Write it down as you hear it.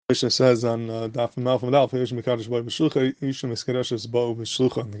רישא says on Daf Malf and Alf, Yishum Mekadosh Boy B'Shlucha, Yishum Miskadosh Bo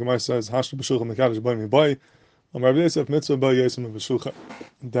B'Shlucha. The Gemara says, Hashta B'Shlucha Mekadosh Boy Miboy. Rabbi Yosef Mitzvah Boy Yosem B'Shlucha.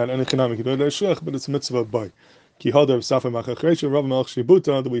 That any Chanami Kedosh Shluch, but it's Mitzvah Boy. Ki Hadar Safar Machrich, Rav Melch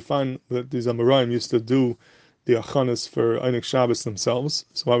Shibuta. That we find that these Amoraim used to do the achanas for Einik Shabbos themselves.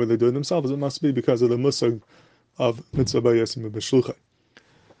 So why would they do it themselves? It must be because of the musag of Mitzvah Boy Yosem B'Shlucha.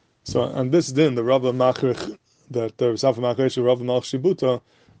 So on this din, the Rav Maxrich, that the Safar Machrich, Rav Melch Shibuta,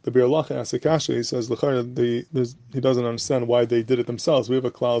 the Biur asks a kasha. He says he doesn't understand why they did it themselves. We have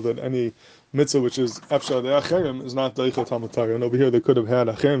a cloud that any mitzvah which is efshar de'acherim is not deichel Talmud Torah. And over here they could have had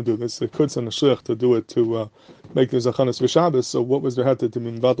acherim do this. They could send a shliach to do it to make this achanas for Shabbos. So what was their head to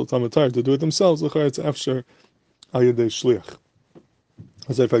mean batal Talmud Torah to do it themselves? L'chayr it's efshar al yedei shliach.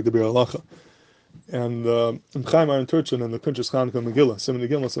 As I fact the Biur and in Chיים Aron Turchin and the Pinchas Chanukah Megillah, Simon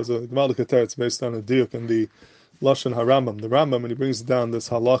Megillah says a Gmaldik It's based on a diuk and the Lashon HaRambam. The Rambam, when he brings down this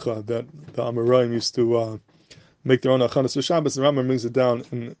halacha that the Amoraim used to make their own achanas for Shabbos, the Rambam brings it down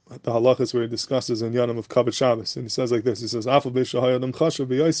in the halachas where he discusses in Yanam of Kabbat Shabbos. And he says like this, he says, Afal b'shahai adam chashav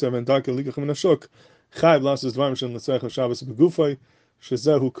b'yosev and darke likach min hashuk chayv lasses dvarim shem l'tzeicha Shabbos b'gufay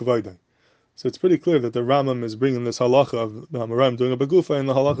shezehu kvaydai. So it's pretty clear that the Rambam is bringing this halacha of the Amoraim doing a b'gufay and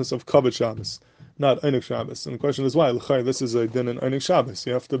the halachas of Kabbat Shabbos, not Einik Shabbos. And the question is why? L'chai, this is a din in Einik Shabbos.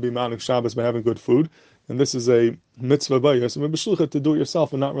 You have to be ma'anik Shabbos by having good food. And this is a mitzvah by Yosem B'Shlucha to do it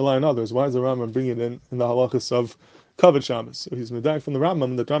yourself and not rely on others. Why is the Rambam bringing it in the halachas of Kavod Shabbos? So he's medayik from the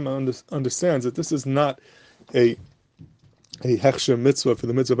Rambam. The Rambam understands that this is not a hechsher mitzvah for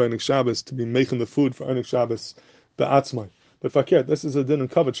the mitzvah by Einik Shabbos to be making the food for Einik Shabbos be'atzmai. But fakir, this is a din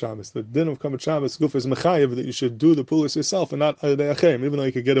of Kavod Shabbos. The din of Kavod Shabbos guf is mechayev that you should do the pulis yourself and not alei achem, even though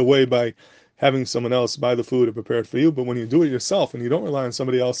you could get away by having someone else buy the food or prepare it for you. But when you do it yourself and you don't rely on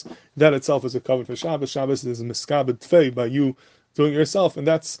somebody else, that itself is a cover for Shabbos. Shabbos is a miskabed tfei by you doing it yourself, and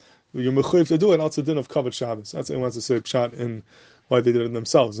that's you're mechuyev to do it. Also, din of covered Shabbos. That's what he wants to say pshat in why they did it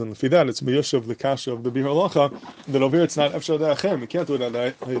themselves. And for that, it's yeshuv the kasha of the biur that over here it's not efshar de'achem. You can't do it at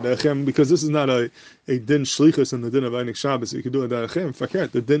de'achem because this is not a din shlichus in the din of Einik Shabbos. You can do it at de'achem. Fakir,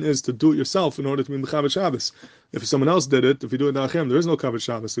 the din is to do it yourself in order to be mechaber Shabbos. If someone else did it, if you do it at de'achem, there is no covered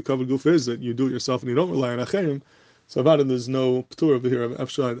Shabbos. The covered goof is that you do it yourself and you don't rely on achem. So about it, there's no p'tur over here of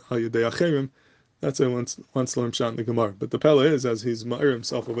efshar de'achem. That's why he wants to learn pshat in the Gemara. But the pella is, as he's ma'ir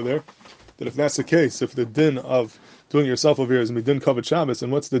himself over there, that if that's the case, if the din of doing it yourself over here is midin covered Shabbos,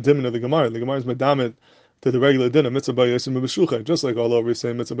 and what's the din of the Gemara? The Gemara is medamit to the regular din of mitzvah by Yosem B'Shlucha, just like all over we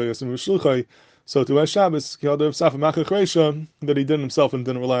say mitzvah by Yosem B'Shlucha. So to Shabbos, that he did himself and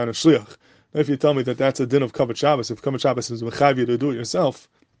didn't rely on a shliach. Now, if you tell me that that's a din of covered Shabbos, if covered Shabbos is mechav you to do it yourself,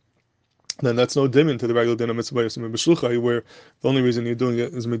 then that's no dimin to the regular din of mitzvah by Yosem B'Shlucha, where the only reason you're doing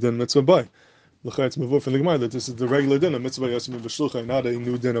it is midin mitzvah by. It's mavur from the Gemara that this is the regular din of mitzvah Yosem B'Shlucha, not a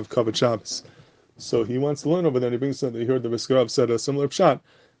new din of covered Shabbos. So he wants to learn over there. He brings something. He heard the Riskarav said a similar pshat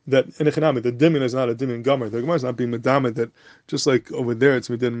that in Echanami the dimin is not a dimin gomer. The Gemara is not being medamed that just like over there it's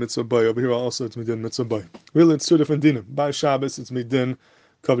midin mitzvah bay. Over here also it's midin mitzvah bay. Really, it's two different dinim. By Shabbos it's midin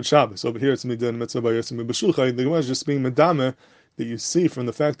covered Shabbos. Over here it's midin mitzvah bay Yosem B'Shlucha. The Gemara is just being medame that you see from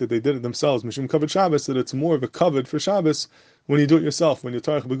the fact that they did it themselves. Mishum covered Shabbos that it's more of a covered for Shabbos when you do it yourself. When you're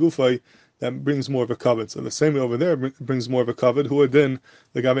tarich begufay, that brings more of a covet. So the same way over there brings more of a covet. Who are then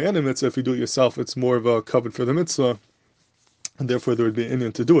the gabe and mitzvah? If you do it yourself, it's more of a covet for the mitzvah, and therefore there would be an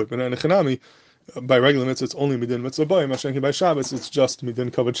Indian to do it. But in Echanami, by regular mitzvah, it's only midin mitzvah by Mashenki by Shabbos. It's just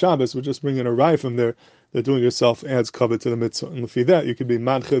midin covet Shabbos. We're just bringing a raya from there that doing it yourself adds covet to the mitzvah. And for that, you could be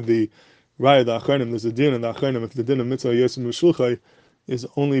madcha the raya the achronim. There's a din in the achronim if the din of mitzvah Yosem B'Shlucha is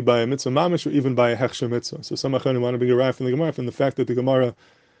only by a mitzvah mamish or even by a hechsher mitzvah. So some achronim want to bring a raya from the Gemara from the fact that the Gemara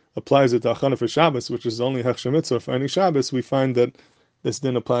applies it to achana for Shabbos, which is only hechsher mitzvah. For any Shabbos, we find that this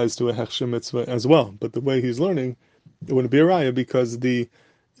din applies to a hechsher mitzvah as well. But the way he's learning, it wouldn't be a raya because the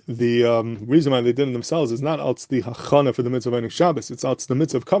reason why they did it themselves is not out the hachana for the mitzvah of any Shabbos. It's out the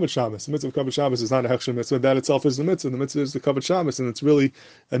mitzvah of covered Shabbos. The mitzvah of covered Shabbos is not a hechsher mitzvah. That itself is the mitzvah. The mitzvah is the covered Shabbos, and it's really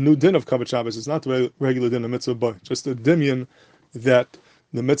a new din of covered Shabbos. It's not the regular din of mitzvah, but just a dimyan that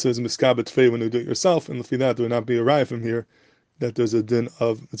the mitzvah is miskabet fei when you do it yourself, and for that there would not be a raya from here that there's a din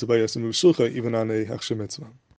of mitzvah Yosem B'Shlucha even on a hechsher mitzvah.